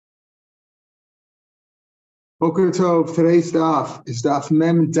Boker Tov, today's daf is daf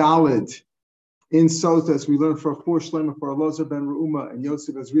Mem Dalid in Sota. We learned for a four shlema for Elazar ben Reuma and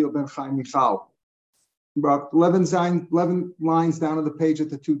Yosef Azriel ben Chaim Michal. About 11 lines down on the page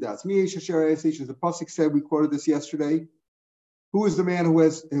at the two dots. The pasuk said, we quoted this yesterday. Who is the man who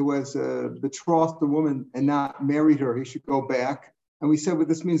has betrothed the woman and not married her? He should go back. And we said what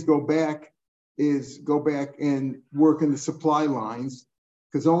this means. Go back and work in the supply lines.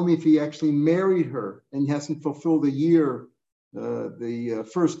 Because only if he actually married her and hasn't fulfilled a year, the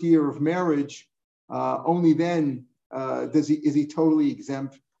first year of marriage, only then is he totally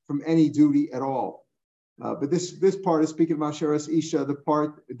exempt from any duty at all. But this part is speaking of Asheres Isha, the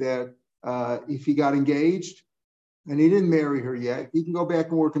part that if he got engaged and he didn't marry her yet, he can go back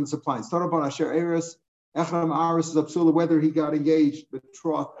and work in the supply line. Start up on Asheres Echlam Aris is Absula, whether he got engaged,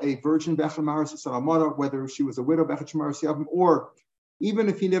 betrothed a virgin, Bechlam Aris is Salamata, whether she was a widow, Bechlam Aris Yavim, or even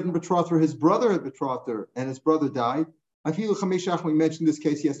if he never betrothed her, his brother had betrothed her, and his brother died. We mentioned this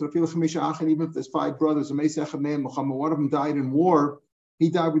case yesterday. Even if there's five brothers, one of them died in war,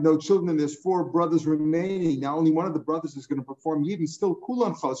 he died with no children, and there's four brothers remaining. Now only one of the brothers is going to perform Yidin, still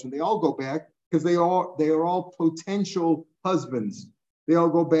Kulan Chosron. They all go back because they are all potential husbands. They all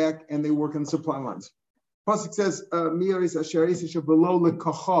go back and they work in the supply lines. Pasuk says, why does it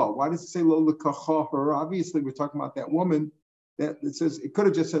say lo lekacha her? Obviously, we're talking about that woman. That it says it could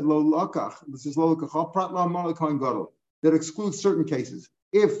have just said lo lakach. This is lo lakach prat la mal kohen gadol. That excludes certain cases.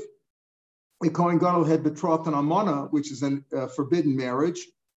 If a kohen gadol had betrothed an almana, which is a forbidden marriage,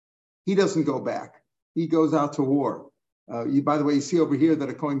 he doesn't go back. He goes out to war. By the way, you see over here that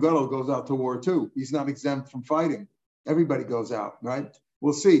a kohen gadol goes out to war too. He's not exempt from fighting. Everybody goes out, right?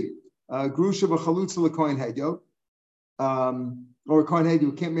 We'll see. Grusha v'chalutza lekohen hedyo, or a kohen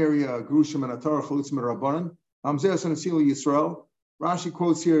hedyo can't marry a grusha and a Torah chalutza m'rabbanan. Rashi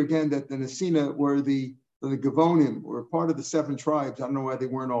quotes here again that the Nesina were the Gavonim, were part of the 7 tribes. I don't know why they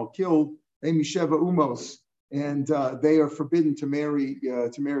weren't all killed. They Misheva Umos, and they are forbidden to marry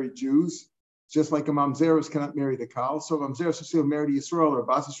Jews, just like a Mamzeros cannot marry the Kal. So Mamzeros will marry Yisrael, or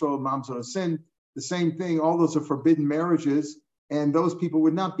Bas Yisrael, Mamzer Sin. The same thing. All those are forbidden marriages, and those people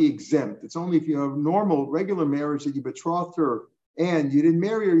would not be exempt. It's only if you have normal, regular marriage that you betrothed her and you didn't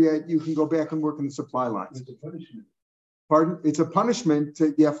marry her yet, you can go back and work in the supply lines. It's a punishment. Pardon? It's a punishment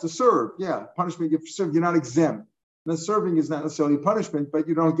you have to serve. Yeah, punishment you have to serve. You're not exempt. Now, serving is not necessarily a punishment, but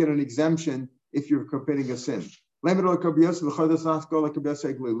you don't get an exemption if you're committing a sin. Again, we're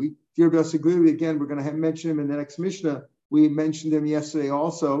going to mention him in the next Mishnah. We mentioned him yesterday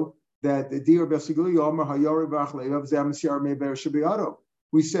also, that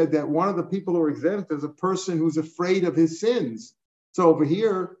we said that one of the people who are exempt is a person who's afraid of his sins. So over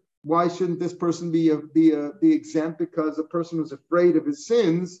here, why shouldn't this person be exempt? Because a person who's afraid of his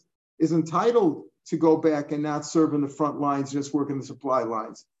sins is entitled to go back and not serve in the front lines, just work in the supply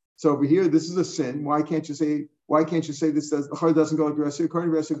lines. So over here, this is a sin. Why can't you say this doesn't go like the rest of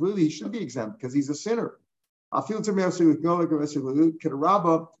the he should be exempt because he's a sinner. I feel to me like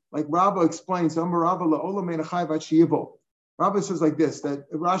Rabbah explains, Rabbah says like this,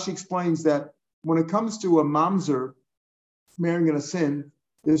 that Rashi explains that when it comes to a mamzer marrying in a sin,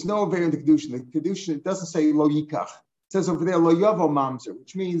 there's no variant of the Kedushin. The Kedushin, it doesn't say lo yikach. It says over there lo yavo mamzer,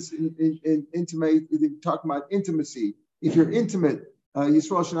 which means in intimate, talking about intimacy. If you're intimate,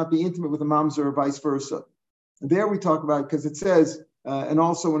 Yisrael should not be intimate with a mamzer or vice versa. And there we talk about, because it says, and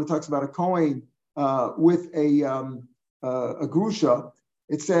also when it talks about a kohen with a grusha,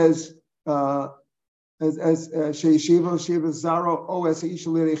 it says, as she'yeshiva zaro o es ha'isha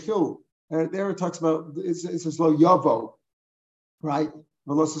l'rechil. There it talks about, it says lo yavo, right?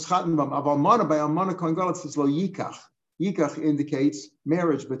 By almana kohen gadol it says lo yikach. Yikach indicates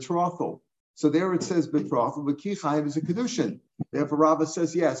marriage, betrothal. So there it says betrothal, but kichayim is a kedushin. Therefore, Rabbah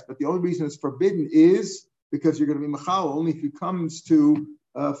says yes, but the only reason it's forbidden is because you're going to be machal only if it comes to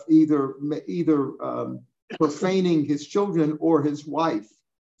either profaning his children or his wife.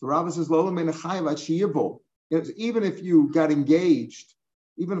 So Rabbah says even if you got engaged,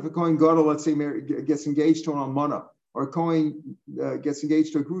 even if a kohen gadol, let's say, gets engaged to an almana, or a kohen gets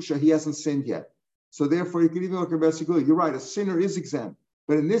engaged to a grusha, he hasn't sinned yet. So therefore, you could even look at Besiguli. You're right, a sinner is exempt.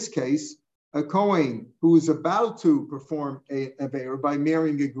 But in this case, a kohen who is about to perform a aveir by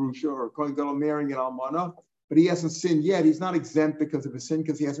marrying a grusha, or a kohen gadol marrying an almana, but he hasn't sinned yet, he's not exempt because of his sin,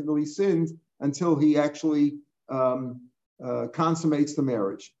 because he hasn't really sinned until he actually consummates the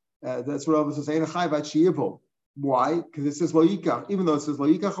marriage. That's what Rabbah says. Why? Because it says lo yikach. Even though it says lo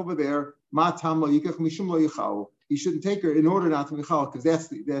yikach over there, ma tam lo yikach mishum lo yichal. He shouldn't take her in order not to michal, because that's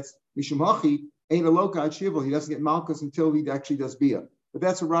mishum hachi ain't a loka at shival. He doesn't get malchus until he actually does bia. But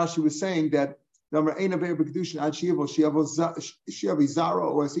that's what Rashi was saying, that Number eight of Kedushin ad Shiavo Zara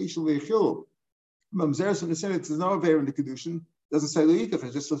or Asishal Yechil. Mamzeres in the Senate there's no aver in the Kedushin. Doesn't say lo yikach,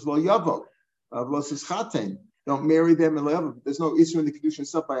 it just says lo yavo. Lo says chaten. Don't marry them and lo. There's no issue in the Kedushin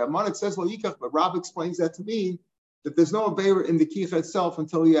stuff by Amon. It says lo yikach, but Rav explains that to mean that there's no aver in the kicha itself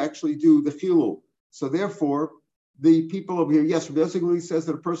until you actually do the chilul. So therefore, the people over here, yes, basically says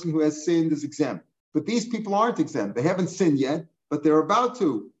that a person who has sinned is exempt. But these people aren't exempt. They haven't sinned yet, but they're about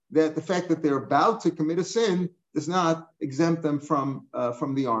to. That the fact that they're about to commit a sin does not exempt them from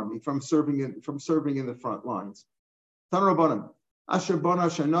the army, from serving in the front lines. The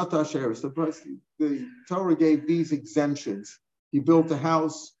Torah gave these exemptions. You built a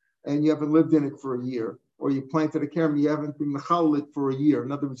house and you haven't lived in it for a year, or you planted a kerem, you haven't been mechal it for a year.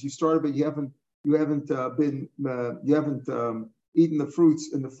 In other words, you started, but you haven't eaten the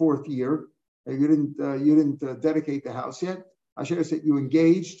fruits in the fourth year. You didn't dedicate the house yet. Asher said you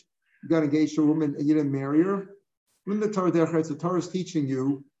engaged, you got engaged to a woman and you didn't marry her. When the Torah is teaching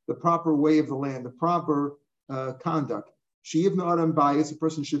you the proper way of the land, the proper conduct. She'ivna adam bias, a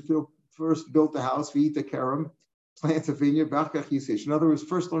person should first build the house, eat the kerem, plant a vineyard, in other words,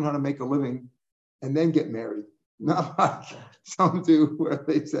 first learn how to make a living and then get married. Not like some do where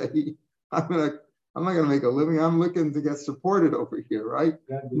they say, I'm not gonna make a living, I'm looking to get supported over here, right?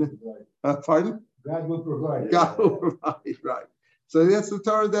 God will provide. Pardon? God will provide. God will provide, right. So that's the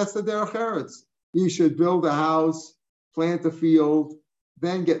Torah, that's the Derech Eretz. You should build a house, plant a field,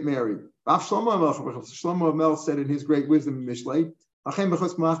 then get married. Shlomo Mel said in his great wisdom in Mishlei,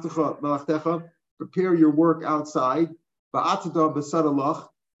 prepare your work outside,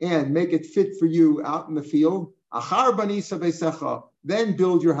 and make it fit for you out in the field. Then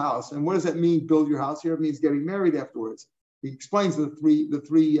build your house. And what does that mean, build your house? Here it means getting married afterwards. He explains the three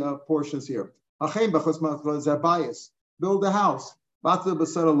portions here. Build a house.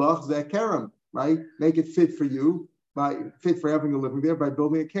 Right? Make it fit for you, fit for having a living there by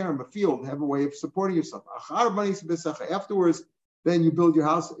building a kerem, a field, have a way of supporting yourself. Afterwards, then you build your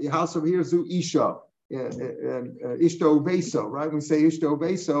house. Your house over here, Zu Isha, Ishto Obeso, right? When we say Ishto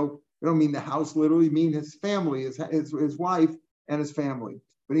Obeso, we don't mean the house literally, we mean his family, his wife and his family.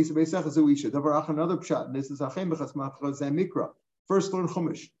 But he said, Zu Isha. Another pshat, and this is Mikra. First learn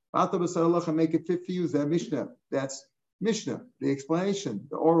Chumash. And make it fit for you, Zeh Mishnah. That's Mishnah, the explanation,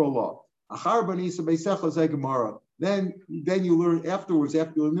 the oral law. Then you learn afterwards,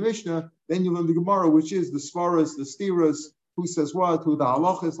 after you learn the Mishnah, then you learn the Gemara, which is the Svaras, the Stiras, who says what, who the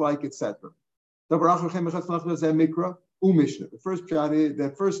halach is like, etc. The first pshat,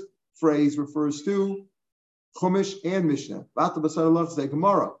 that first phrase refers to Chumash and Mishnah. The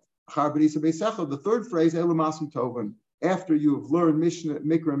third phrase, after you've learned Mishnah,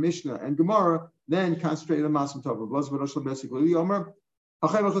 Mikra, Mishnah, and Gemara, then concentrate on Masim Tovim.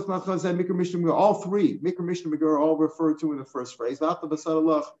 All three, Mikra, Mishnah, Megara, are all referred to in the first phrase. Those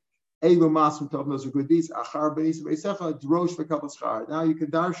are good deeds. Now you can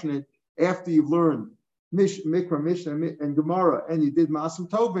darshan it after you've learned Mikra, Mishnah, and Gemara, and you did Masim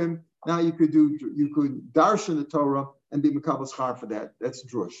Tovim. Now you could darshan the Torah and be Mekabel Schar for that. That's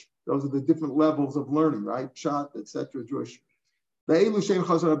drush. Those are the different levels of learning, right? Pshat, etc. Drush.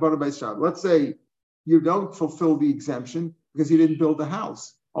 Let's say you don't fulfill the exemption because you didn't build a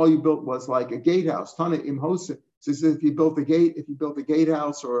house. All you built was like a gatehouse. Tana imhosa. So if you built a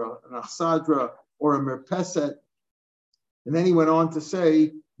gatehouse or an achsadra or a merpeset, and then he went on to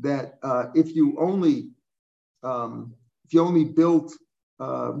say that if you only rebuilt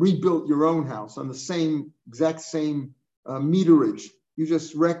your own house on the exact same meterage, you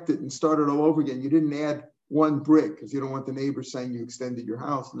just wrecked it and started all over again. You didn't add one brick because you don't want the neighbors saying you extended your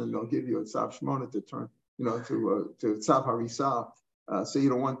house and then they'll give you a tzav shmona to turn, to tzav harisa. So you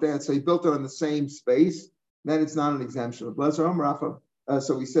don't want that. So you built it on the same space. Then it's not an exemption.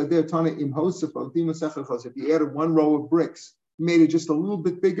 So we said there, Tana im hosef if you added one row of bricks, you made it just a little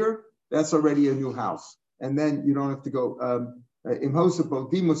bit bigger, that's already a new house. And then you don't have to go im hosef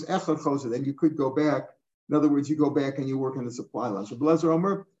dimus echad choser. Then you could go back. In other words, you go back and you work in the supply line. So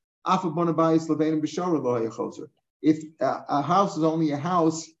if a house is only a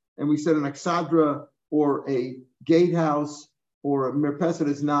house, and we said an aksadra or a gatehouse or a merpeset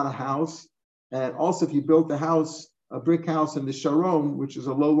is not a house, and also if you built a house, a brick house in the Sharon, which is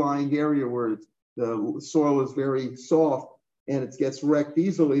a low-lying area where the soil is very soft and it gets wrecked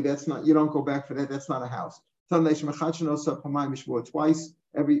easily, that's not, you don't go back for that, that's not a house. Twice, in every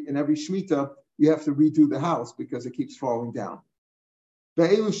Shemitah, you have to redo the house because it keeps falling down. The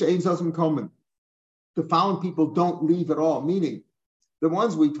following people don't leave at all, meaning the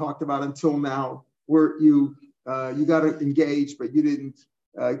ones we talked about until now, where you got engaged, but you didn't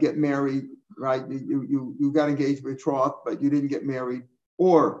get married, right? You got engaged, betrothed, but you didn't get married,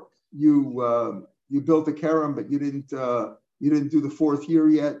 or you built a kerem, but you didn't do the 4th year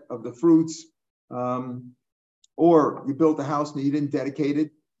yet of the fruits, or you built a house and you didn't dedicate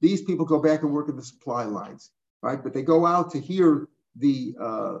it. These people go back and work in the supply lines, right? But they go out to hear the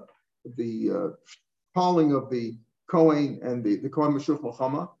calling of the Kohen and the Kohen Meshuf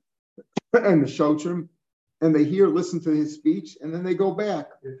Milchama and the Shotrim, and they listen to his speech, and then they go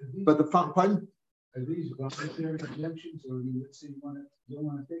back. But the pardon? Are these voluntary exemptions, or let's say you don't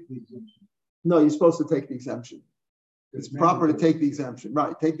want to take the exemption? No, you're supposed to take the exemption. It's proper to take the exemption,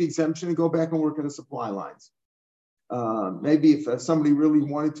 right? Take the exemption and go back and work in the supply lines. Maybe if somebody really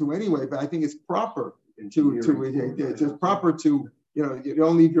wanted to anyway, but I think it's proper it's proper to, you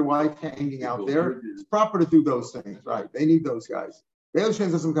don't leave your wife hanging out there. It's proper to do those things, right? They need those guys. The other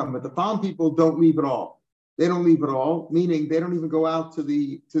chance doesn't come, but the farm people don't leave at all. They don't leave at all, meaning they don't even go out to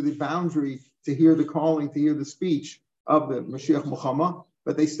the boundary to hear the calling, to hear the speech of the Mashiach Muhammad,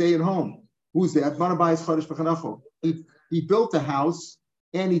 but they stay at home. Who's that? He built a house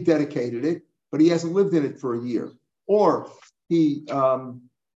and he dedicated it, but he hasn't lived in it for a year. Or he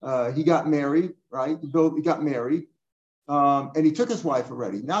got married, right? He got married, and he took his wife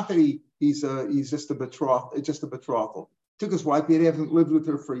already. Not that he's just a betrothal. Took his wife. He hasn't lived with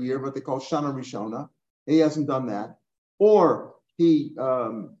her for a year, what they call Shana Rishona. He hasn't done that. Or he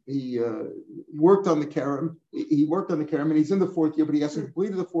worked on the kerem. He worked on the kerem, and he's in the 4th year, but he hasn't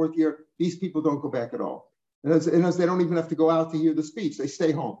completed the 4th year. These people don't go back at all. And as they don't even have to go out to hear the speech. They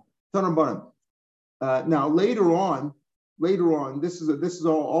stay home. Now later on, this is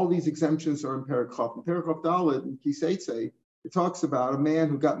all these exemptions are in Perek Chaf. In Perek Chaf Daled in Kiseitze, it talks about a man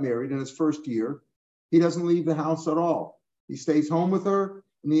who got married in his 1st year. He doesn't leave the house at all. He stays home with her,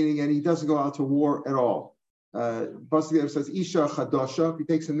 meaning, and he doesn't go out to war at all. Basically, it says Isha Chadasha. If he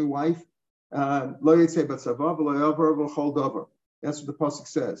takes a new wife, lo yitzei batzava v'lo yavar v'chol davar. That's what the pasuk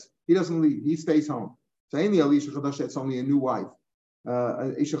says. He doesn't leave. He stays home. So any Isha Chadasha, it's only a new wife.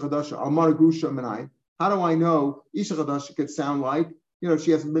 Isha Chadasha Almar Grusha Menai. How do I know Isha Chadasha could sound like,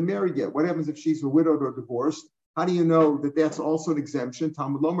 she hasn't been married yet? What happens if she's a widowed or divorced? How do you know that that's also an exemption?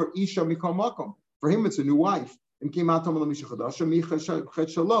 Talmud Lomer Isha Mikol Makom. For him, it's a new wife. And came out Talmud Isha Chadasha Michet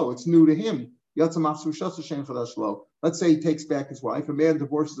Shalo. It's new to him. Let's say he takes back his wife. A man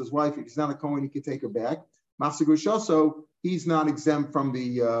divorces his wife. If he's not a Kohen, he can take her back. So he's not exempt from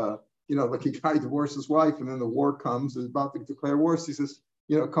the, like a guy divorces his wife and then the war comes, is about to declare war. So he says,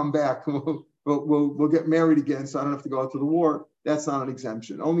 come back. We'll get married again, so I don't have to go out to the war. That's not an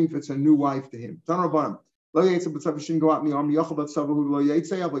exemption. Only if it's a new wife to him. He shouldn't go out in the army. I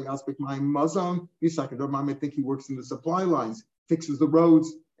think he works in the supply lines, fixes the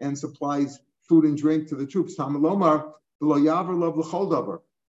roads, and supplies food and drink to the troops.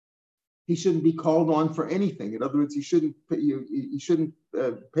 He shouldn't be called on for anything. In other words, you shouldn't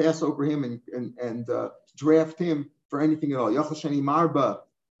pass over him and draft him for anything at all.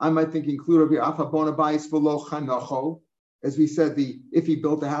 I might think include over here, as we said, if he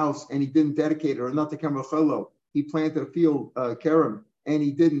built a house and he didn't dedicate it, or not the Kemer, he planted a field kerem and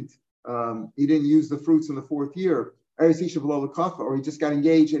he didn't use the fruits in the 4th year, or he just got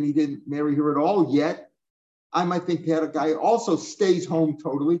engaged and he didn't marry her at all yet. I might think that a guy also stays home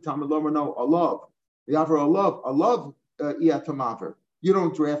totally. Talmud Lomer, no, alav. Alav iatamaver. You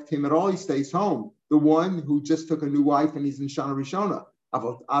don't draft him at all. He stays home. The one who just took a new wife and he's in Shana Rishona.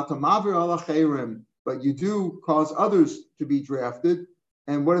 But you do cause others to be drafted.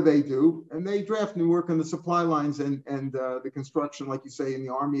 And what do? And they draft new work in the supply lines and the construction, like you say, in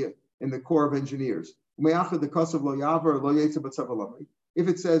the army, in the Corps of Engineers. If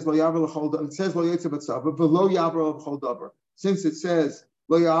it says lo yaver l'chol davar, it says lo yetze b'tzava, v'lo yaver l'chol davar. Since it says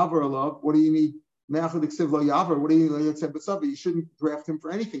lo yaver alav, what do you need? Me'achad eksiv lo yaver. What do you need? Lo yetze b'tzava. You shouldn't draft him for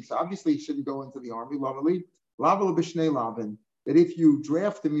anything. So obviously he shouldn't go into the army. Lavali b'shnei lavin. That if you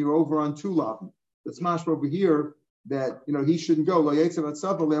draft him, you're over on 2 lavin. That's mashma over here that he shouldn't go. Lo yetze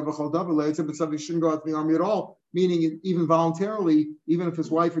b'tzava, lo yaver l'chol davar. Lo yetze b'tzava. He shouldn't go out to the army at all. Meaning, even voluntarily, even if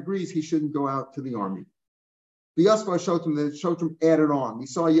his wife agrees, he shouldn't go out to the army. The Yasvar Shotrim, the Shotrim added on. We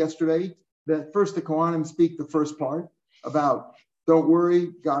saw yesterday that first the Kohanim speak the first part about don't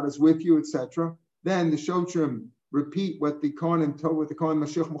worry, God is with you, etc. Then the Shotrim repeat what the Kohanim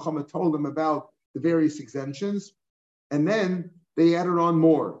Mashiach Muhammad told them about the various exemptions, and then they added on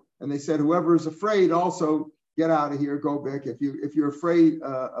more. And they said, whoever is afraid, also get out of here, go back. If you're afraid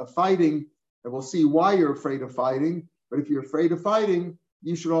of fighting, and we'll see why you're afraid of fighting. But if you're afraid of fighting,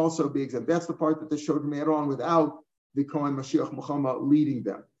 you should also be exempt. That's the part that the Shotrim add on without the Kohen Mashiach Muhammad leading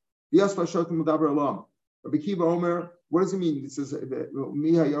them. The Yasvar Shotrim Medaber Elam. Rabbi Kiva Omer, what does it mean? It says,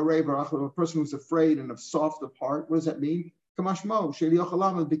 a person who's afraid and of soft of heart. What does that mean? He can't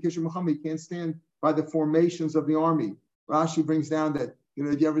stand by the formations of the army. Rashi brings down that,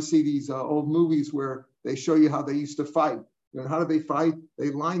 do you ever see these old movies where they show you how they used to fight? How did they fight?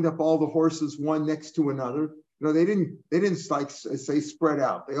 They lined up all the horses one next to another. They didn't like say spread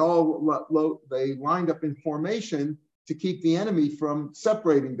out. They lined up in formation to keep the enemy from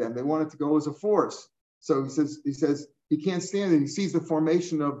separating them. They wanted to go as a force. So he says he can't stand it. He sees the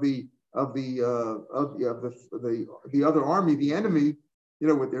formation of the other army, the enemy,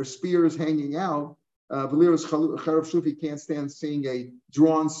 with their spears hanging out. He can't stand seeing a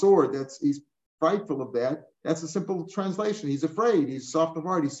drawn sword. He's frightful of that. That's a simple translation. He's afraid. He's soft of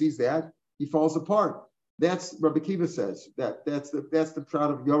heart. He sees that. He falls apart. That's Rabbi Kiva says. That's the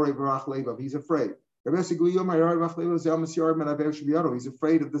proud of Yoreh Barach Levav. He's afraid. He's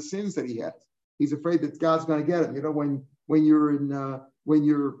afraid of the sins that he has. He's afraid that God's going to get him. When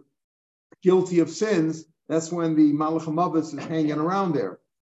you're guilty of sins, that's when the Malach HaMavis is hanging around there.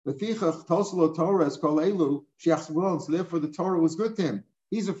 So therefore the Torah was good to him.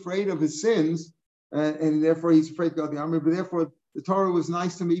 He's afraid of his sins, and therefore he's afraid to go to the army. But therefore the Torah was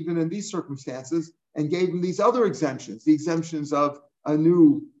nice to him even in these circumstances, and gave him these other exemptions, the exemptions of a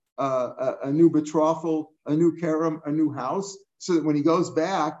new betrothal, a new kerem, a new house, so that when he goes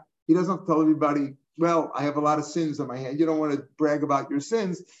back, he doesn't have to tell everybody, well, I have a lot of sins on my hand. You don't want to brag about your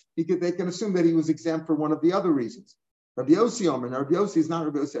sins. They can assume that he was exempt for one of the other reasons. Rabbi Yossi Omer, now Rabbi Yossi is not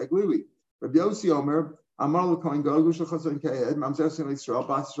Rabbi Yossi Aglili. Rabbi Yossi Omer, Amar l'kohen gadol shechazon k'ed, mamzer sin Yisrael,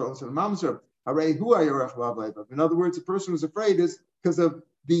 bas Yisrael sin mamzer. Harei hu hayorech lav leivav. In other words, the person who's afraid is because of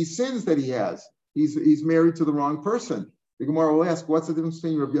these sins that he has. He's married to the wrong person. The Gemara will ask, what's the difference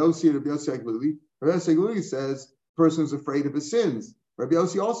between Rabbi Yossi and Rabbi Yossi Aglili? Rabbi Yossi Aglili says, the person who's afraid of his sins. Rabbi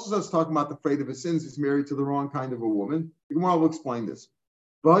Yossi also says, talking about the afraid of his sins, he's married to the wrong kind of a woman. The Gemara will explain this.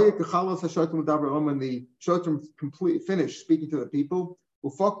 When the Shotrim finished speaking to the people,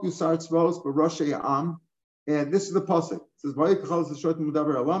 and this is the pasuk. It says,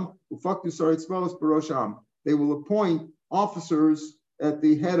 they will appoint officers at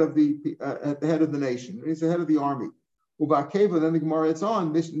the head of the nation. He's the head of the army. Then the Gemara adds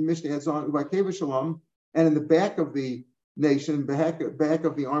on, Mishnah adds on, and in the back of the nation, back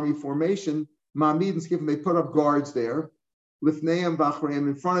of the army formation, they put up guards there. Lifneim v'achreim,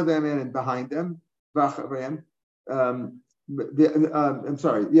 in front of them and behind them. V'achreim. I'm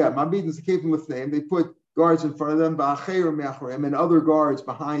sorry. Yeah, Ma'amidin Zakevim Lifneim. They put guards in front of them. V'acherim me'achreim, and other guards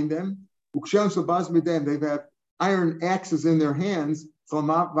behind them. Ukshem shabaz midem. They have iron axes in their hands.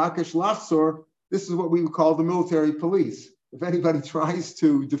 V'akesh lachsor. This is what we would call the military police. If anybody tries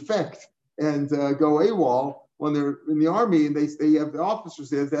to defect and go AWOL when they're in the army, and they have the officers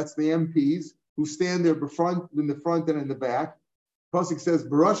there, that's the MPs. Who stand there in the front and in the back. Pasuk says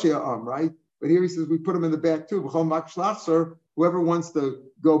Barashia right? But here he says we put him in the back too. Whoever wants to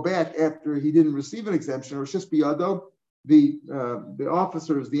go back after he didn't receive an exemption, or just biyado, the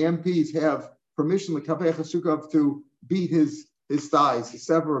officers, the MPs have permission to beat his thighs, to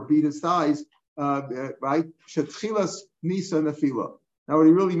sever or beat his thighs, right? Shetchilas nisa nefila. Now what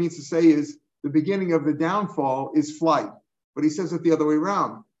he really means to say is the beginning of the downfall is flight, but he says it the other way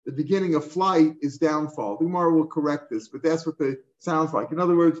around. The beginning of flight is downfall. The Gemara will correct this, but that's what it sounds like. In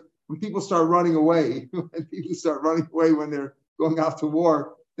other words, when people start running away, when they're going out to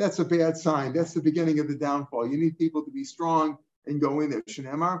war, that's a bad sign. That's the beginning of the downfall. You need people to be strong and go in there.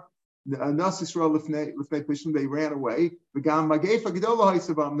 Shenemar, Nas Yisrael lifnei Plishtim, they ran away. Then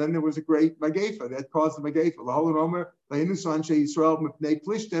there was a great magefa that caused the magefa.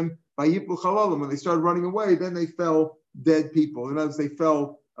 When they started running away, then they fell dead people. And as they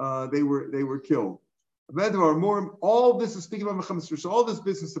fell, they were killed. All this is speaking about Mechamas Rishon. All this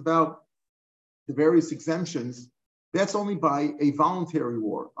business about the various exemptions, that's only by a voluntary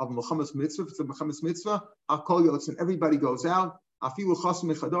war of Mechamas Mitzvah. If it's a Mechamas Mitzvah, and everybody goes out. Not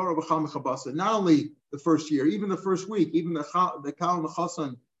only the first year, even the first week, even the Kal and the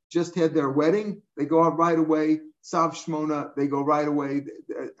Chasan just had their wedding. They go out right away. Sav Shmona, they go right away.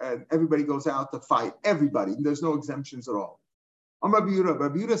 Everybody goes out to fight. Everybody. There's no exemptions at all. Rabbi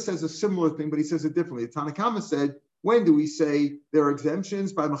Yehuda says a similar thing, but he says it differently. Tanakama said, when do we say there are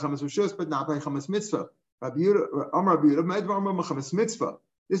exemptions by Mechamas Rishus, but not by Mechamas Mitzvah? Rabbi Yehuda, Mitzvah.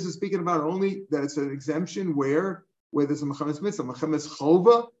 This is speaking about only that it's an exemption where there's a Mechamas Mitzvah. Mechamas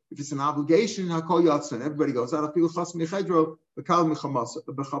Chova, if it's an obligation, Hakol Yatzon, everybody goes out.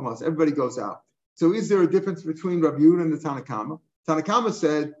 Everybody goes out. So is there a difference between Rabbi Yehuda and the Tanakama? Tanakama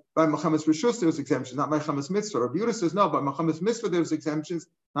said, by Mechamas Rishus, there's exemptions, not by Mechamas Mitzvah. Rabbi Yehuda says, no, by Mechamas Mitzvah, there's exemptions,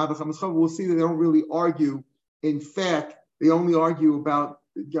 not by Mechamas Chova. We'll see that they don't really argue in fact, they only argue about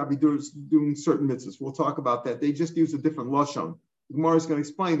Gabi doing certain mitzvahs. We'll talk about that. They just use a different lashon. The Gemara is going to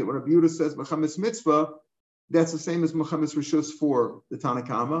explain that when Rabbi Yehuda says mechamis mitzvah, that's the same as mechamis rishus for the Tanna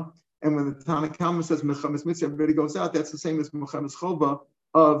Kama. And when the Tanna Kama says mechamis mitzvah, everybody goes out. That's the same as mechamis chova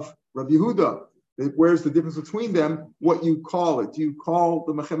of Rabbi Yehuda. Where's the difference between them? What you call it? Do you call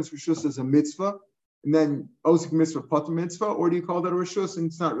the mechamis rishus as a mitzvah, and then osik mitzvah pater mitzvah, or do you call that a rishus and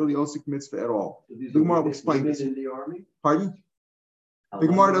it's not really osik mitzvah at all? The Gemara will explain this. In the army? Pardon? The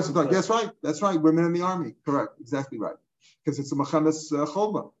Gemara doesn't talk. That's right. That's right. Women in the army. Correct. Exactly right. Because it's a mechamis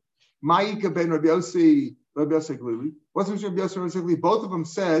chova. Ma'ika ben Rabbi Yossi, Rabbi Yossi Glili. What's Rabbi Yossi Glili? Both of them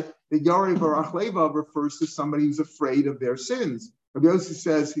said that Yarei Barach Leva refers to somebody who's afraid of their sins. Rabbi Yossi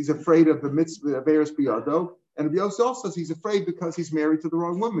says he's afraid of the mitzvah Averis Biyado, and Rabbi Yossi also says he's afraid because he's married to the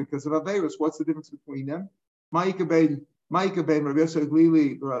wrong woman because of Averis. What's the difference between them? Ma'ika ben Rabbi Yossi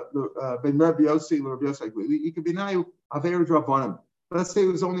Glili, ben Rabbi Yossi, Rabbi Yossi Glili. Ika binayu Averis Rabbanim. Let's say it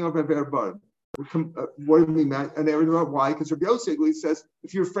was only over Averis Rabbanim. What do you mean, Matt? And why? Because Rabbi Yossi says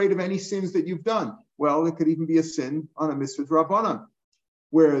if you're afraid of any sins that you've done, well, it could even be a sin on a mitzvah Rabbanim.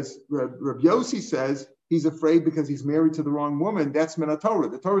 Whereas Rabbi Yossi says he's afraid because he's married to the wrong woman. That's min Torah.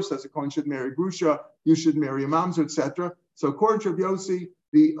 The Torah says a kohen should marry grusha, you should marry a mamzer, etc. So according to Rabbi Yossi,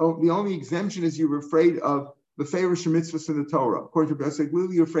 the only exemption is you're afraid of the favorish mitzvahs in the Torah. According to Rabbi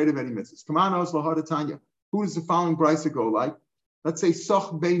Yossi, you're afraid of any mitzvahs. Kamanos lahadatanya. Who does the following brisa go like? Let's say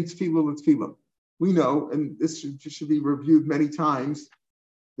soch bein tefillah l'tefillah. We know, and this should be reviewed many times,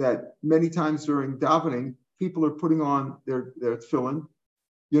 that many times during davening, people are putting on their tefillin.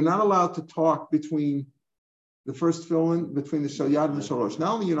 You're not allowed to talk between the first tefillin, between the shalyad and the shalosh.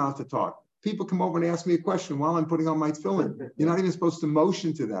 Not only you're not allowed to talk, people come over and ask me a question while I'm putting on my tefillin. You're not even supposed to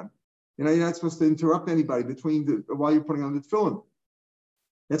motion to them. You're not supposed to interrupt anybody while you're putting on the tefillin.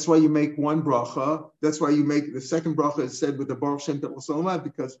 That's why you make one bracha. That's why you make the second bracha is said with the Baruch Shem Tov,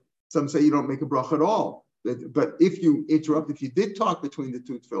 because some say you don't make a bracha at all. But if you interrupt, if you did talk between the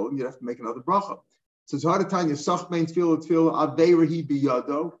two tefillin, you have to make another bracha. So it's hard to tell you, Sach bein tefillah aveira hi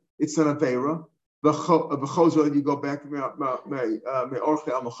biyado. It's an aveira. V'chozer, you go back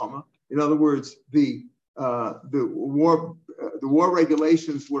me'orchei al-machama. In other words, the war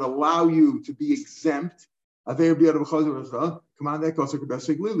regulations would allow you to be exempt. Aveira biyado v'chozer. Come on, that goes to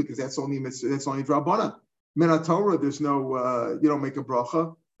Glili because that's only drabana. Min Torah, there's no you don't make a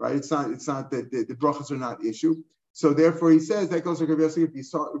bracha. Right? It's not that the brachas are not issue. So therefore, he says that goes like if you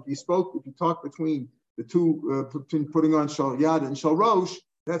talk between the two, between putting on shal yad and shal rosh,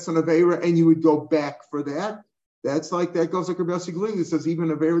 that's an aveira, and you would go back for that. That's like that goes like Rabbi Yossi Glili. It says even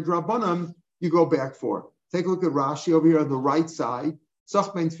aveira drabanam you go back for. Take a look at Rashi over here on the right side.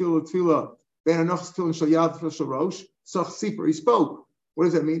 Sach ben tefillah ben anochs tefillah shal yad shal rosh. Sach siper. He spoke. What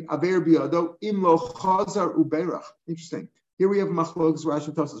does that mean? Aveira biado imlo chazar uberach. Interesting. Here we have Machlokes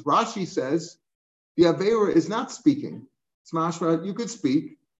Rashi tells us. Rashi says the Aveira is not speaking. It's mashma, you could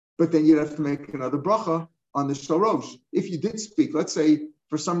speak, but then you'd have to make another bracha on the shalosh. If you did speak, let's say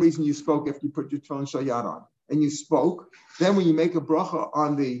for some reason you spoke after you put your tefillin shalyad on, and you spoke, then when you make a bracha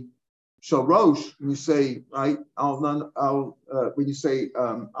on the shalosh, when you say, right, when you say,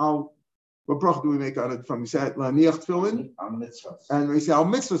 what bracha do we make on it from? You say, laniach tefillin? Al mitzvahs. And we say, al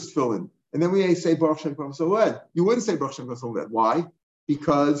mitzvahs tefillin. And then we say Baruch Shem Kol Soled. You wouldn't say Baruch Shem Kol Soled. Why?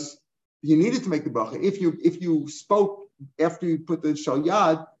 Because you needed to make the bracha. If you spoke after you put the shal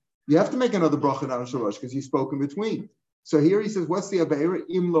yad, you have to make another bracha on shalosh because you spoke in between. So here he says, what's the aveira?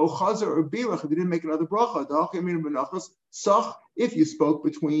 Im lo chazer or bilach. If you didn't make another bracha, if you spoke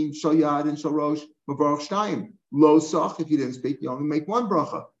between shal yad and shal rosh, Baruch Shtayim. Lo sach. If you didn't speak, you only make one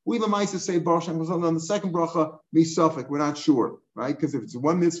bracha. We lemaisa say Baruch Shem Kol Soled on the second bracha. Misafik. We're not sure. Right? Because if it's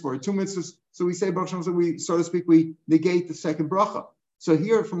one mitzvah or two mitzvahs, so we say Baruch Shem, so we, so to speak, we negate the second bracha. So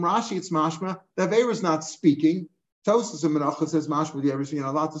here from Rashi, it's mashma, the Aveira is not speaking. Tosas and Menachah says mashma, the Aveira is not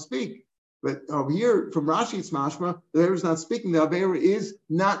allowed to speak. But over here, from Rashi, it's mashma, the Aveira is not speaking, the Aveira is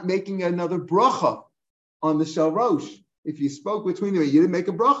not making another bracha on the Shel Rosh. If you spoke between them, you didn't make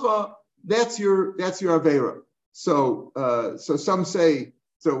a bracha, that's your Aveira. So some say,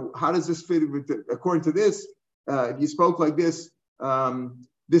 so how does this fit with according to this? If you spoke like this,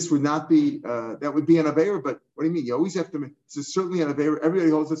 this would not be, that would be an Aveira, but what do you mean? You always have to make, it's certainly an Aveira,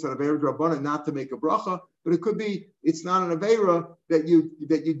 everybody holds this an Aveira Drabbana not to make a bracha, but it could be, it's not an Aveira that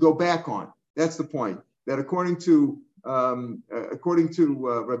you go back on. That's the point. That according to Rabbi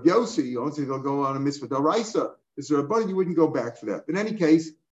Yossi, also they'll go on a mitzvah d'oraisa. It's a Drabbana, you wouldn't go back for that. But in any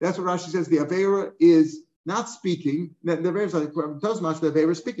case, that's what Rashi says, the Aveira is not speaking, the Aveira is like, the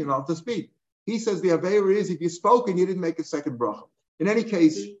Aveira is speaking, not to speak. He says the Aveira is if you spoke and you didn't make a second bracha. In any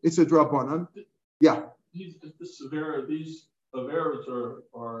case, it's a drabanan. Yeah. these Averas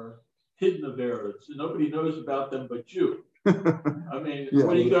are hidden Averas. Nobody knows about them but you. I mean,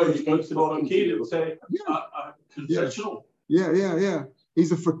 when he goes to the Makita and say, confessional. Yeah.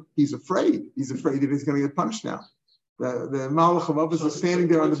 He's afraid. He's afraid that he's going to get punished now. The Malach of Avos is standing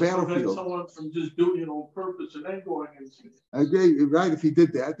there on the battlefield. Someone from just doing it on purpose and then going and. Okay, right. If he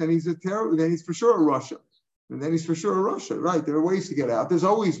did that, then he's a terror. Then he's for sure a Russia. And then he's for sure a Russia. Right. There are ways to get out. There's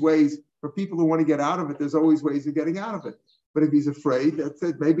always ways for people who want to get out of it. There's always ways of getting out of it. But if he's afraid, that's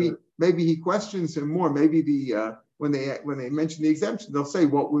it. Maybe he questions him more. Maybe when they mention the exemption, they'll say,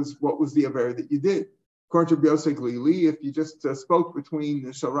 what was the aver that you did? According to Yosef Glili, if you just spoke between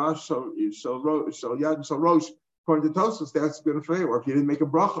Sharash, Shal Yad, and Shal Rosh, according to Tosfos, that's good affair. Or if you didn't make a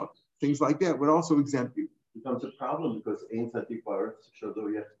bracha, things like that would also exempt you. It becomes a problem because Ein Tzadik Baruch Shodo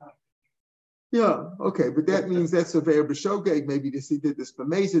Yechta. Yeah, okay, but that means that's a Aveira b'shogeg. Maybe he did this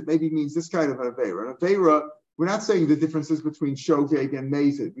b'mezid. Maybe it means this kind of an Aveira. An Aveira, we're not saying the differences between shogeg and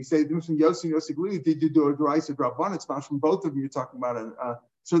mezid. We say the difference between Yossi and Yossi Glili. Did you do a deraisa drabban? It's from both of you. You're talking about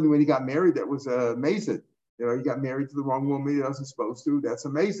certainly when he got married, that was a mezid. He got married to the wrong woman he wasn't supposed to. That's a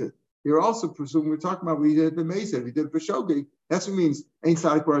mezid. You're also presuming we're talking about what he did b'mezid. He did it b'shogeg. That's what it means. Ein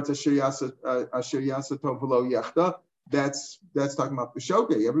tzadik baruch asher yasa tov v'lo yechta. That's talking about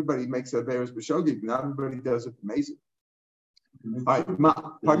b'shogeg. Everybody makes averas b'shogeg. Not everybody does it b'mezid. All right,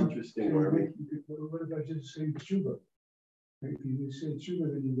 pardon? Interesting. What about just saying tshuva? If you say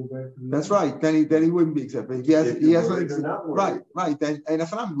tshuva, then you go back to the. That's right. Then he wouldn't be exempt. He has right. Then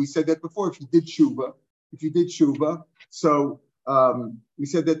and we said that before. If you did tshuva, so we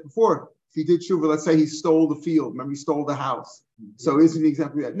said that before. If he did tshuva, let's say he stole the field. Remember, he stole the house. So isn't he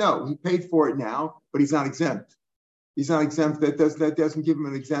exempt from that? No, he paid for it now, but he's not exempt. He's not exempt. That doesn't give him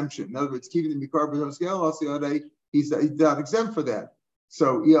an exemption. In other words, keeping the mikar b'hoskel, he's not exempt for that.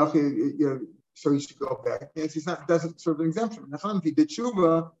 So so he should go back. Yes, doesn't serve an exemption. If he did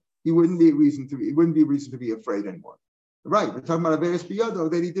tshuva, he wouldn't be a reason to be afraid anymore. Right? We're talking about averes biyado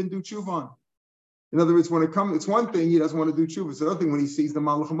that he didn't do tshuva on. In other words, when it comes, it's one thing he doesn't want to do tshuva. It's another thing when he sees the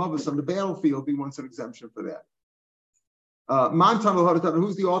malach hamavos on the battlefield, he wants an exemption for that.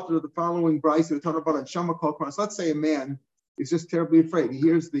 Who's the author of the following brisa? Let's say a man is just terribly afraid. He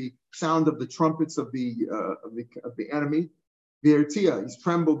hears the sound of the trumpets of the enemy. The irtia, he's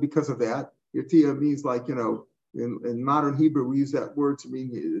trembled because of that. Irtia means in modern Hebrew we use that word to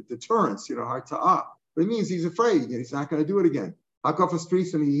mean deterrence, harta'ah. But it means he's afraid and he's not going to do it again. Hakaf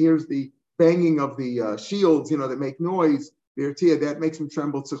streets and he hears the banging of the shields, that make noise. The irtia, that makes him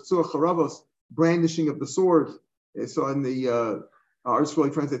tremble. Tzachzuach charavos, brandishing of the sword. So in the arts really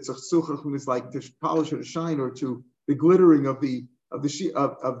translates tzachzuach is like to polish or to shine or to the glittering of the as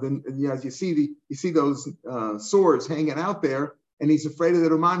you see those swords hanging out there, and he's afraid of the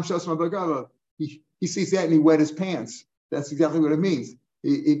Roman Shosma Bagava. He sees that and he wet his pants. That's exactly what it means.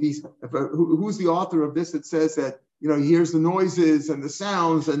 Who's the author of this that says that he hears the noises and the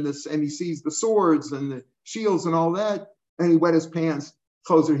sounds and he sees the swords and the shields and all that, and he wet his pants.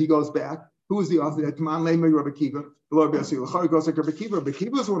 Closer, he goes back. Who is the author of that? Rabbi Kiva. Rabbi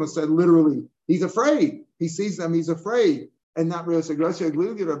Kiva is the one who said literally, he's afraid. He sees them, he's afraid. And not really. Rabbi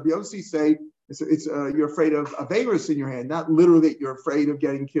Yossi say it's you're afraid of averis in your hand, not literally that you're afraid of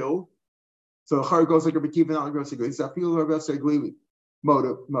getting killed. So Char goes like Rabbi Kiva, not like Rabbi Yossi. It's a feel Rabbi Yossi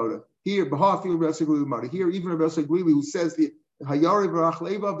Moda. Here, Baha feel Rabbi Yossi Moda. Here, even Rabbi Yossi who says the Hayari Barach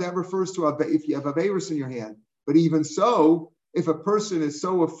Levav, that refers to if you have averis in your hand. But even so, if a person is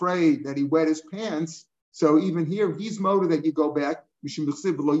so afraid that he wet his pants, so even here, he's moda that you go back. He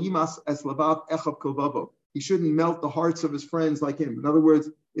shouldn't melt the hearts of his friends like him. In other words,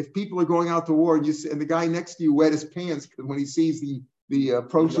 if people are going out to war and the guy next to you wet his pants when he sees the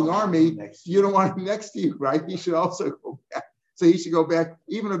approaching army, you don't want him next to you, right? He should also go back. So he should go back.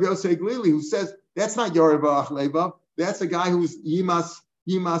 Even Rabbi Yosef Glili, who says that's not Yorev Levav, that's a guy who's Yimas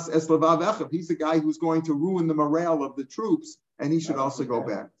Eslavav Echav. He's the guy who's going to ruin the morale of the troops, and he should also go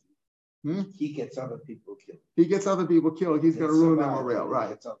back. He gets other people killed. He's going to ruin their morale,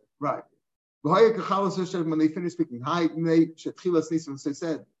 right? Right. When they finish speaking, this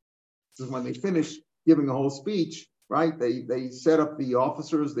is when they finish giving a whole speech, right? They set up the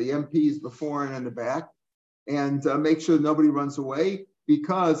officers, the MPs before and in the back, and make sure nobody runs away,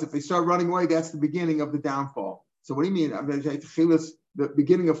 because if they start running away, that's the beginning of the downfall. So what do you mean? The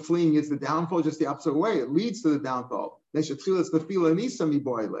beginning of fleeing is the downfall, just the opposite way. It leads to the downfall. Should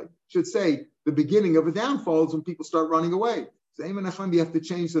say the beginning of a downfall is when people start running away. So you have to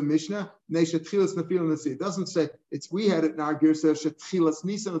change the Mishnah. It doesn't say we had it in our gear says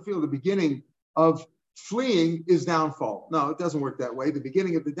the beginning of fleeing is downfall. No, it doesn't work that way. The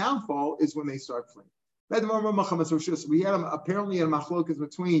beginning of the downfall is when they start fleeing. We had apparently a machlokas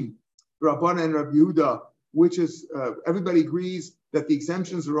between Rabbana and Rabbi Yehuda, which is everybody agrees that the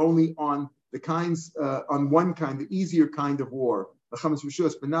exemptions are only on the kinds, on one kind, the easier kind of war, Mechamas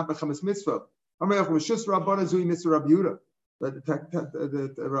Rishus, but not Mechamas Mitzvah. Rishus Rabbana Zui Mitzvah Rabbi Yehuda.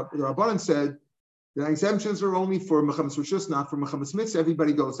 The Rabbanan said the exemptions are only for Mechamas Rishus, not for Mechamas Mitzvah.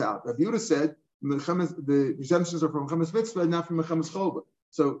 Everybody goes out. Rabbi Yehuda said the exemptions are for Mechamas Mitzvah, not for Mechamas Chova.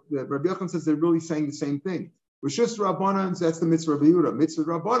 So Rabbi Yochanan says they're really saying the same thing. Rishus Rabbanan, that's the Mitzvah Rabbi Yehuda. Mitzvah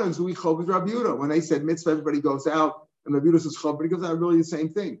Rabbanan Zui Chova Rabbi Yehuda. When they said Mitzvah, everybody goes out, and Rabbi Yehuda says Chova, but he goes out, really the same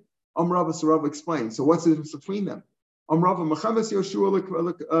thing. Rava Sarava explains. So what's the difference between them? Rava Mechamas Yeshua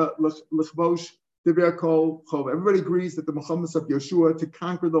L'chbosh Divrei Kol Chov. Everybody agrees that the Mechamas of Yeshua to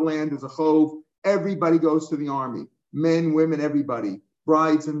conquer the land is a Chov. Everybody goes to the army, men, women, everybody,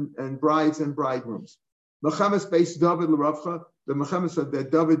 brides and bridegrooms. Mechamas based David l'Ravcha. The Mechamas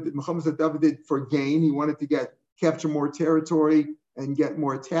that David did for gain. He wanted to capture more territory and get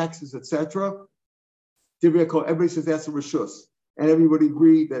more taxes, etc. Divrei Kol. Everybody says that's a rishus. And everybody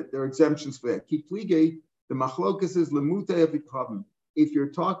agreed that there are exemptions for that. Keep pligate, the machlokas is lemute avikavim. If you're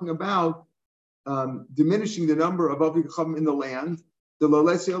talking about diminishing the number of avikavim in the land, the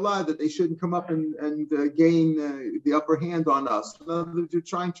lalesi Allah, that they shouldn't come up and gain the upper hand on us. They're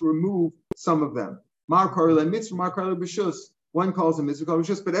trying to remove some of them. Mar karle mitzvah, mar karle b'shus. One calls a mitzvah, calls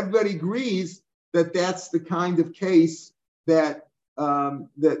b'shus, but everybody agrees that that's the kind of case that's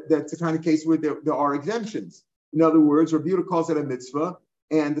the kind of case where there are exemptions. In other words, Rabbi Yehuda calls it a mitzvah,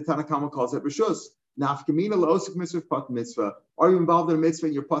 and the Tanna Kama calls it rishus. Nafkamina laosik mitzvah pat mitzvah. Are you involved in a mitzvah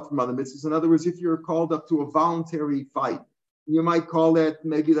and you're pat from other mitzvahs? In other words, if you're called up to a voluntary fight, you might call that,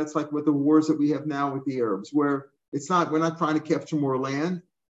 maybe that's like with the wars that we have now with the Arabs, where we're not trying to capture more land,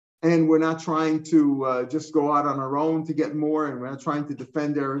 and we're not trying to just go out on our own to get more, and we're not trying to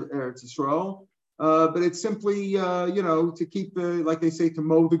defend Eretz Yisrael. But it's simply, to keep like they say, to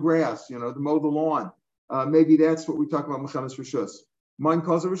mow the grass, to mow the lawn. Maybe that's what we talk about Mechamas Rishus. One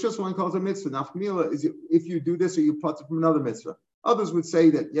calls it Rishus, one calls it mitzvah. Nafkamila is if you do this or you put it from another mitzvah. Others would say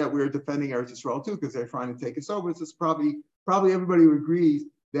that, we're defending Eretz Yisrael too because they're trying to take us over. It's probably everybody would agree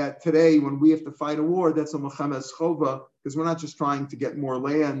that today when we have to fight a war, that's a Mechamas Chova because we're not just trying to get more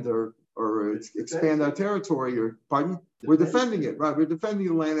land or expand our territory we're defending it, right? We're defending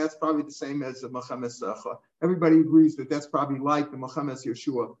the land. That's probably the same as the Mechamas Chova. Everybody agrees that that's probably like the Mechamas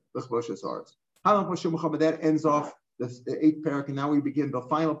Yeshua L'chboshes Arts. That ends off the 8th parak, and now we begin the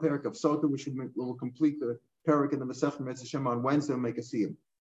final parak of Sota, which will complete the parak in the Masechet Metzah Shem on Wednesday and make a siyum.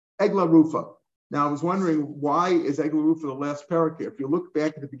 Egla Rufa. Now I was wondering, why is Egla Rufa the last parak here? If you look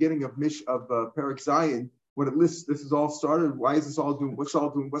back at the beginning of Parak Zion, when it lists this is all started, why is this all doing? What's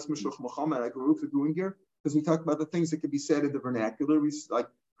Mishloach Milchama and Egla Rufa doing here? Because we talk about the things that can be said in the vernacular. We like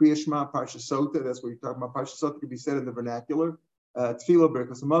Kriya Shema, Parsha Sota. That's what we talk about. Parsha Sota can be said in the vernacular. Tefillah,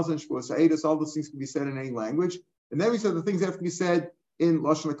 Berkas Hamazon, Shavuos Ha'edus, all those things can be said in any language. And then we said the things that have to be said in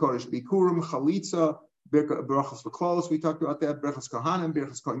Lashon HaKodesh, Bikurim, Chalitza, Berachas V'Klos, we talked about that, Berachas Kohanim,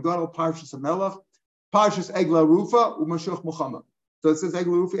 Berachas Kohen Gadol, Parshas HaMelech, Parshas Egla Rufa, U'Mashuch Muhammad. So it says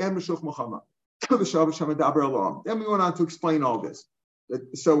Egla Rufa and Mashuch Muhammad. Then we went on to explain all this.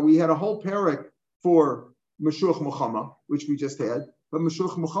 So we had a whole parak for Mashuch Muhammad, which we just had, but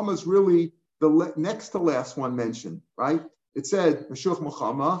Mashuch Muhammad is really the next to last one mentioned, right? It said Mashuch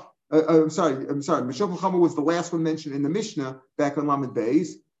Muhammad. Mashuch Muhammad was the last one mentioned in the Mishnah back on Lamed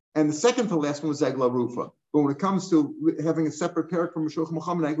Beis, and the second to last one was Egla Rufa. But when it comes to having a separate parak for Mashuch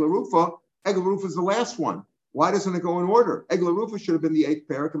Muhammad and Egla Rufa is the last one. Why doesn't it go in order? Egla Rufa should have been the 8th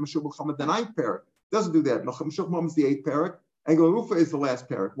parak and Mashuch Muhammad the 9th parak. It doesn't do that. Mashuch Muhammad is the 8th parak. Egla Rufa is the last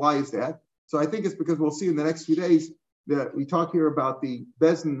parak. Why is that? So I think it's because we'll see in the next few days that we talk here about the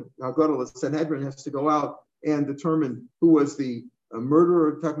Bezdin Hagadol, the Sanhedrin has to go out and determine who was the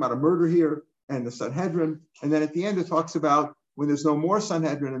murderer. We're talking about a murder here and the Sanhedrin. And then at the end, it talks about when there's no more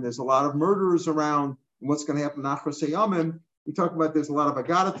Sanhedrin and there's a lot of murderers around, and what's going to happen after Seyamim. We talk about there's a lot of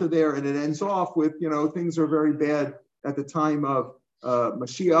Agadata there, and it ends off with, things are very bad at the time of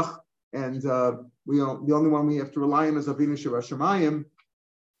Mashiach. And the only one we have to rely on is Avinu Shevashamayim.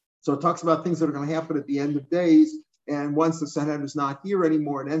 So it talks about things that are going to happen at the end of days. And once the Sanhedrin is not here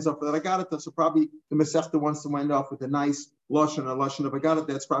anymore, it ends up with Agadata. So probably the Masechta wants to end off with a nice Lashon of Agadata.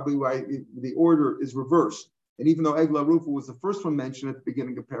 That's probably why the order is reversed. And even though Egla Rufa was the first one mentioned at the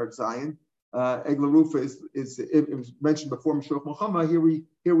beginning of Parak Zion, Egla Rufa it was mentioned before Mashuch Muhammad. Here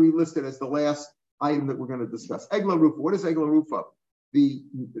we list it as the last item that we're going to discuss. Egla Rufa. What is Egla Rufa? The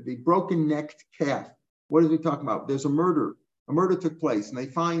broken-necked calf. What is he talking about? There's a murder. A murder took place, and they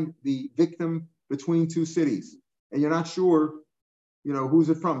find the victim between two cities. And you're not sure who's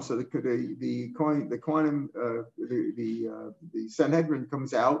it from? So the Sanhedrin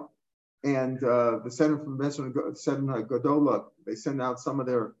comes out, and the Senate from Godola, they send out some of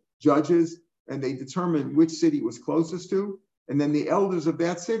their judges, and they determine which city it was closest to, and then the elders of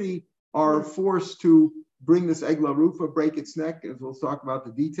that city are forced to bring this Egla Rufa, break its neck, as we'll talk about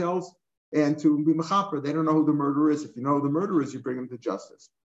the details, and to be mechaper. They don't know who the murderer is. If you know who the murderer is, you bring him to justice.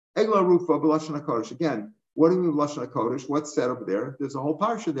 Egla Rufa b'lashon hakodesh. Again, what do we mean b'lashon hakodesh? What's said over there? There's a whole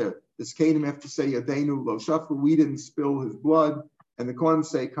parsha there. The Skanim have to say Yadeinu lo shafru. We didn't spill his blood, and the Kohanim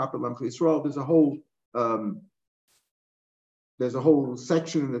say Kapar Lamcha Yisrael. There's a whole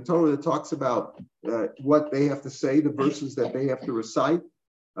section in the Torah that talks about what they have to say, the verses that they have to recite,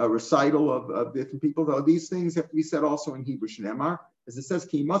 a recital of different people. Though these things have to be said also in Hebrew. Shneimar, as it says,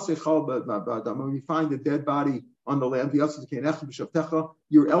 when you find a dead body on the land,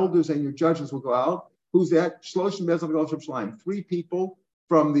 your elders and your judges will go out. Who's that? 3 people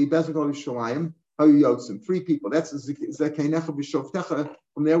from the Bezin Gadol Yerushalayim. Three people. That's Zekeinecha b'Shovtecha.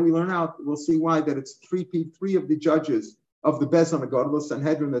 From there we learn out. We'll see why that it's three of the judges of the Bezin Gadol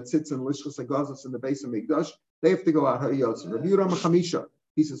Sanhedrin that sits in Lishchas Hagazos in the base of Mikdash. They have to go out. Rabbi Yehuda Chamisha.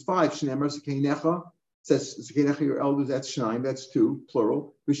 He says 5. Shneimar Zekeinecha. Says Zekeinecha, your elders. That's Shnaim. That's 2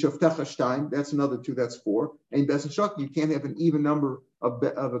 plural. B'Shovtecha Shtaim. That's another 2. That's 4. And Bezin Shok. You can't have an even number of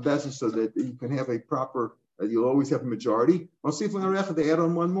a Bezin so that you can have a proper. You'll always have a majority. They add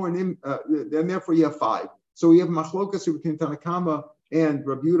on one more, and then therefore you have 5. So we have machlokas between Tanakama and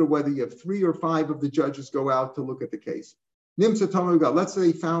Rabbi Yehuda, whether you have 3 or 5 of the judges go out to look at the case. Nimsa Tamaruga. Let's say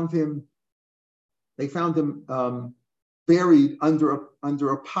they found him buried under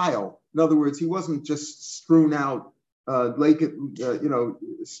a pile. In other words, he wasn't just strewn out,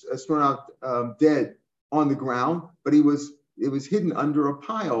 strewn out dead on the ground, but it was hidden under a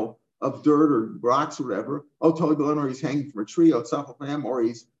pile of dirt or rocks or whatever. Or he's hanging from a tree, or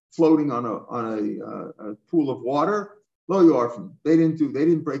he's floating on a pool of water. Lo yorfim. They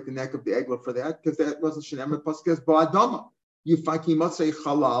didn't break the neck of the egla for that, because that wasn't shenem paskas ba'adama. You find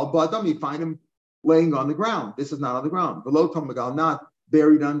halal ba'adama. You find him laying on the ground. This is not on the ground. Below Tomagal, not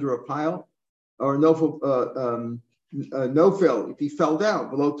buried under a pile, or nofel if he fell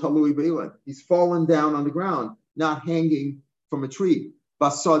down. Below Talui Beilan, he's fallen down on the ground, not hanging from a tree.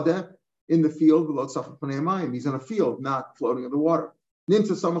 Basada, in the field, he's in a field, not floating in the water.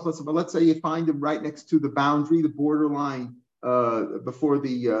 But let's say you find him right next to the boundary, the borderline before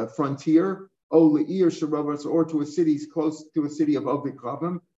the frontier, or to a city close to a city of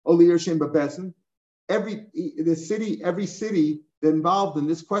Ovikavim, every city that involved in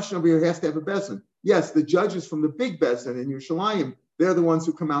this question over here has to have a bezin. Yes, the judges from the big bezin in Yerushalayim, they're the ones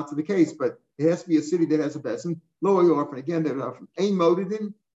who come out to the case, but it has to be a city that has a bezin. Lower orphan again, they're often ain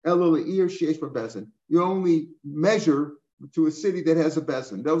modidin elolair sheish bezin. You only measure to a city that has a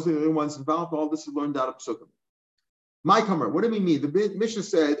bezin. Those are the ones involved. All this is learned out of Psukim. My comer, what do we mean? The Mishnah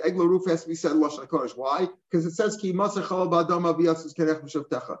said Egla Ruf has to be said Lashon HaKodesh. Why? Because it says Ki Masachal Ba'adama V'Yasus Kerech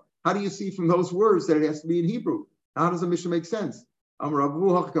B'Shavtecha. How do you see from those words that it has to be in Hebrew? How does the Mishnah make sense?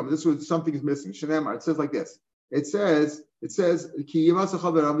 This was something is missing. Shenemar. It says like this. It says Ki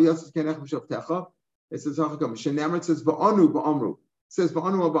Masachal Ba'adama V'Yasus Kerech B'Shavtecha. It says Hachakam. Shenemar. It says Va'anu Ba'amru. It says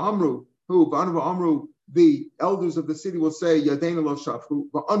Va'anu Ba'amru. Who? Va'anu Ba'amru. The elders of the city will say Yadeinu Lo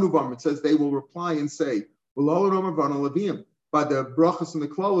Shafru. Va'anu Ba'amru. It says they will reply and say. By the brachas and the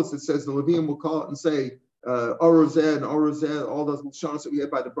klolos, it says the Levium will call it and say Orozeh and Orozeh, all those shanas that we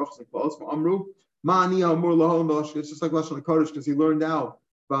had by the brachas and klolos. Amru, Ma'ani Amur Lahol Melosh. It's just like Lashon HaKodesh, because he learned out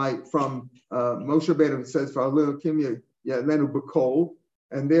from Moshe Rabbeinu. It says Va'alinu Kimya Yalenu B'Kol,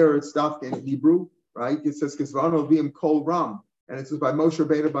 and there it's dafka in Hebrew, right? It says Kizvano Levium Kol Ram, and it says by Moshe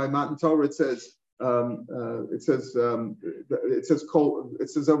Rabbeinu by Matan Torah. It says Kol. It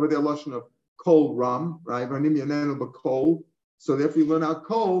says over there Lashon of Kol Ram, right? So therefore, you learn out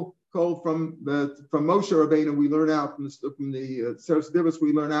Kol from Moshe Rabbeinu. We learn out from the Seres Divus.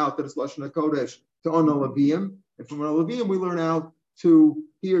 We learn out that it's Lashon HaKodesh to Ono Levium, and from Ono Levium we learn out to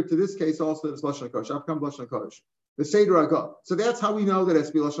here to this case also that it's Lashon HaKodesh. I've come Lashon HaKodesh. The Seder Agah. So that's how we know that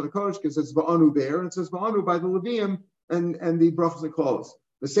it's be Lashon HaKodesh, because it's Va'anu there, and it says Va'anu by the Levium and the brachos and klolos.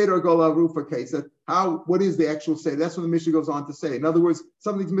 The Seder Agola Rufa case, what is the actual Seder? That's what the Mishnah goes on to say. In other words,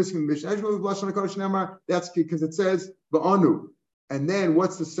 something's missing in the Mishnah. That's because it says Va'anu. And then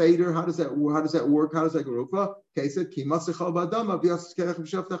what's the Seder? How does that work? How does that go? Rufa? Okay, it said, Ki Masechal Ba'adama, V'yasas Kerech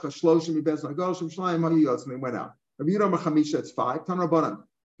B'Shavtecha, Shloshim Yibez Nagol, Shem Shlayim, Ha'yiyotz, and they went out. Rabbi Yehuda Chamisha, it's 5. Tan Rabbanan.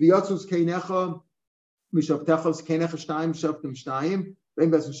 V'yatzus Keinecha, B'Shavtecha, Keinecha Shtayim, Shavtim Shtayim, Vein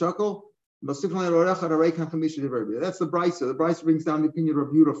Bez Shakel. That's the brisa. The brisa brings down the opinion of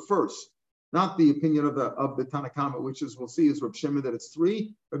Rabbi Yehuda first. not the opinion of the Tanakama, which is we'll see is Reb Shimon that it's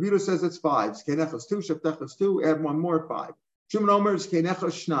 3. Reb Yehuda says it's 5. Zkenecha is 2, Shavtecha is 2. Add one more 5. Shimon Omer is Zkenecha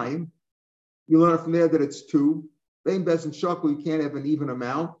Shnayim. You learn from there that it's 2. Bein Bez and Shakul, you can't have an even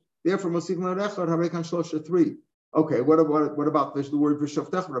amount. Therefore, Mosif Echad Harekan Shlosha 3. Okay, what about the word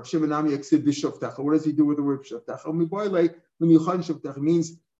V'Shavtecha? Reb Shimon Nami Yeksid V'Shavtecha. What does he do with the word V'Shavtecha? Miboyle L'Miyuchan Shavtecha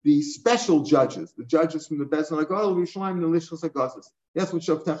means the special judges, the judges from the Beis Haggadol, Yerushalayim, and the Lishchos HaGazos. That's what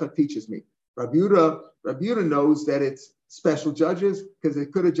Shavtecha teaches me. Rabbi Yehuda knows that it's special judges because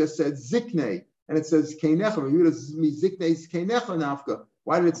it could have just said Ziknei, and it says Keinecha. Rabbi Yehuda means Ziknei is Keinecha Nafka.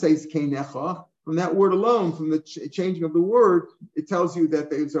 Why did it say Keinecha? From that word alone, from the changing of the word, it tells you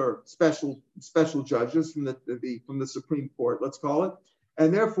that these are special judges from the Supreme Court, let's call it,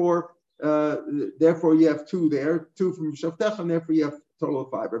 and therefore you have 2 there, 2 from Shavtecha, and therefore you have a total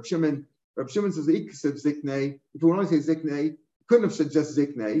of 5. Reb Shimon says Iksev Ziknei. If you want to say Ziknei, couldn't have said just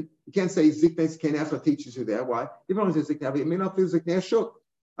Ziknei. You can't say Ziknei Kenecha teaches you there. Why? If you want to say Ziknei, it may not be Ziknei Shuk.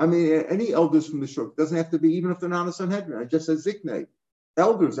 I mean, any elders from the Shuk doesn't have to be, even if they're not a Sanhedrin. It just says Ziknei.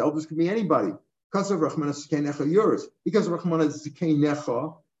 Elders can be anybody. Because of Rachmana Zikenecha yours. Because of Rachmana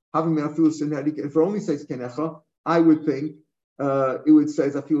Zikenecha, having Menafilu Sanhedrin, if it only says Kenecha, I would think it would say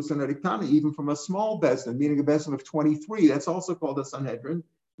Zafilu Sanhedrin Tani, even from a small Bezdin, meaning a Bezdin of 23. That's also called a Sanhedrin,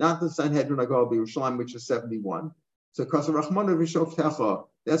 not the Sanhedrin Agal Yerushalayim, which is 71. So Kasar Rachmana V'Shavtecha.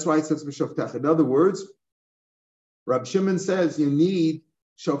 That's why it says V'Shavtecha. In other words, Rab Shimon says you need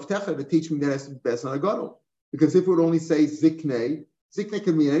Shavtecha to teach me that has to be Bezdin Agadol. Because if it would only say Ziknei, Ziknei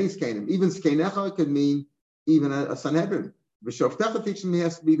could mean any Skenim. Even Skenecha could mean even a Sanhedrin. V'Shavtecha teaches me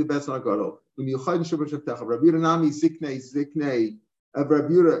has to be the best on Agadol. L'miyuchad Shabbat Shavtecha. Rabbi Yehuda Nami Ziknei. Rabbi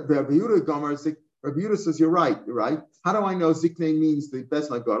Yehuda Gomer Rabbi Yehuda says you're right. How do I know Ziknei means the best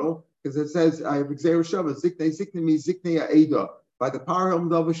on Agadol? Because it says I have Gzeir Shavah. Ziknei means Ziknei Ha'eda by the power of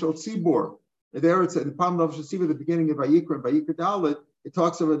Davashol Tzibor. There it's in the power of Davashol Tzibor, the beginning of Vayikra and Vayikra Dalet. It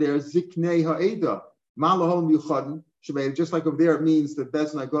talks over there Ziknei Ha'eda. Malahol Miyuchadin. Just like over there, it means the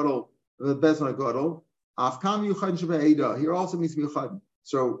Bezna Gadol, Afkam Yuchadin Shabbat. Here also means Miyuchadin.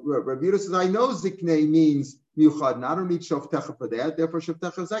 So Rabbi Yehuda says, I know Ziknei means Miyuchadin. I don't need Shavtecha for that. Therefore,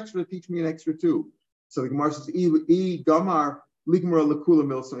 Shavtecha is extra. Teach me an extra 2. So the Gemara says, E Gamar Ligmar Lekula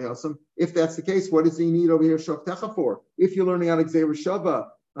Milsam. If that's the case, what does he need over here Shavtecha for? If you're learning on Gzeir Shava,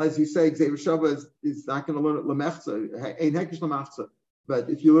 as you say, Gzeir Shava is not going to learn it Lamechza, Ein Hekesh Lamechza.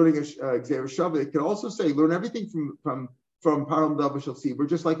 But if you're learning a Gzeir Shava, it can also say learn everything from Param Davashal Sibur.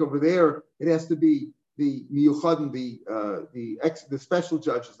 Just like over there, it has to be the Miyuchadin, the special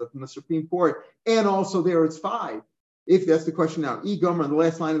judges from the Supreme Court, and also there it's 5. If that's the question now, Gomer, the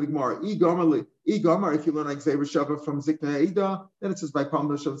last line of the Gemara, Gomer, if you learn Gzeir Shava from Ziknei Ida, then it says by Param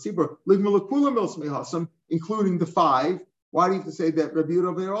Davashal Sibur, Ligma Lekula Milsmei Hasam, including the 5. Why do you have to say that Rabbi Yehuda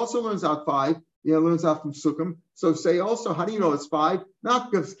over there also learns out 5? Learns out from Sukkim. So say also, how do you know it's 5?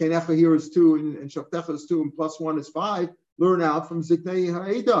 Not because Kenecha here is 2 and Shavtecha is 2 and plus 1 is 5. Learn out from Ziknei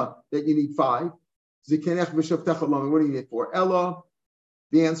Ha'eda that you need 5. Ziknei V'Shavtecha Lami, what do you need for? Ella,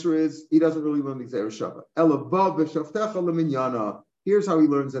 the answer is he doesn't really learn the Gzeir Shava. Ella Vav V'Shavtecha L'Minyana. Here's how he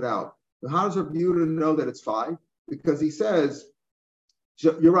learns it out. How does Rabbi Yehuda know that it's 5? Because he says,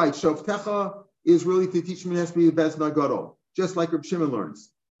 you're right, Shavtecha is really to teach me it has to be the best Nagadol, just like Reb Shimon learns.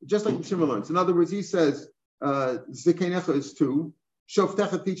 In other words, he says, Zikenecha is 2.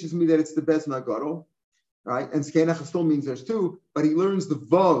 Shavtecha teaches me that it's the best Nagadol, right? And Zikenecha still means there's 2, but he learns the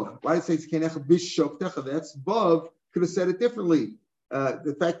Vav. Why did it say Zikenecha bish Shavtecha? That's Vav. Could have said it differently.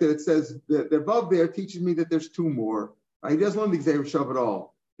 The fact that it says the Vav there teaches me that there's 2 more. Right? He doesn't learn the Gzeir Shav at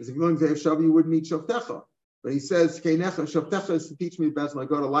all. Because if you learn Gzeir Shav, you wouldn't need Shavtecha. But he says Zikenecha, Shavtecha is to teach me the best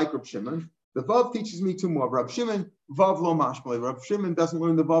Nagadol like Reb Shimon. The Vav teaches me 2 more. Rab Shimon, Vav lo mashmalei. Rab Shimon doesn't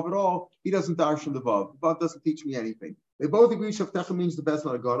learn the Vav at all. He doesn't darshan the Vav. The Vav doesn't teach me anything. They both agree Shavtecha means the best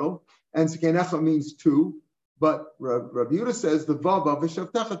Nagadol, and Zikenecha means 2. But Rabbi Yehuda says the Vav of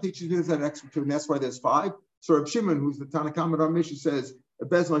Shavtecha teaches me that extra 2, and that's why there's 5. So Rab Shimon, who's the Tanakh Amid Mishnah, says a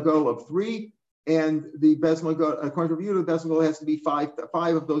best Nagadol of 3, and the best Nagadol, according to Rabbi Yehuda, the best Nagadol has to be 5.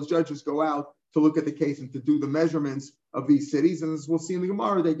 5 of those judges go out to look at the case and to do the measurements of these cities. And as we'll see in the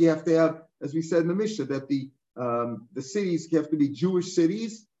Gemara, that you have to have, as we said in the Mishnah, that the cities have to be Jewish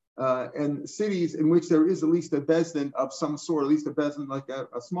cities and cities in which there is at least a bezdin of some sort, at least a bezdin like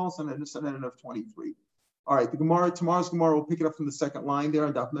a small Sanhedrin of 23. All right, tomorrow's Gemara, we'll pick it up from the second line there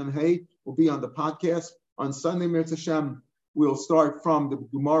on Daf Mem Hey. We'll be on the podcast. On Sunday, Mirz Hashem, we'll start from the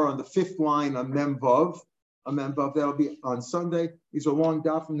Gemara on the 5th line on Mem Vav. That'll be on Sunday. These are long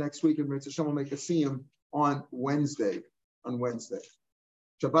daf from next week, and Mirz Hashem will make a siyum on Wednesday.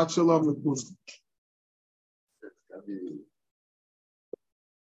 Shabbat Shalom.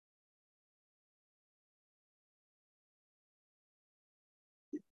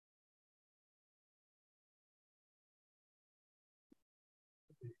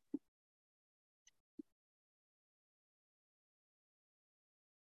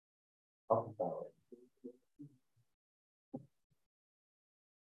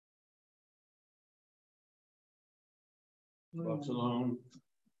 Shabbat shalom.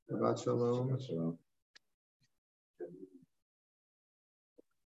 Shabbat shalom.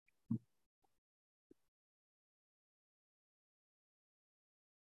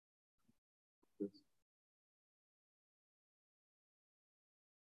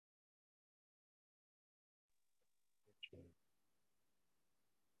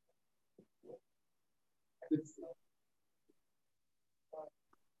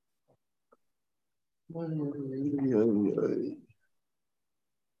 Ay, ay, ay.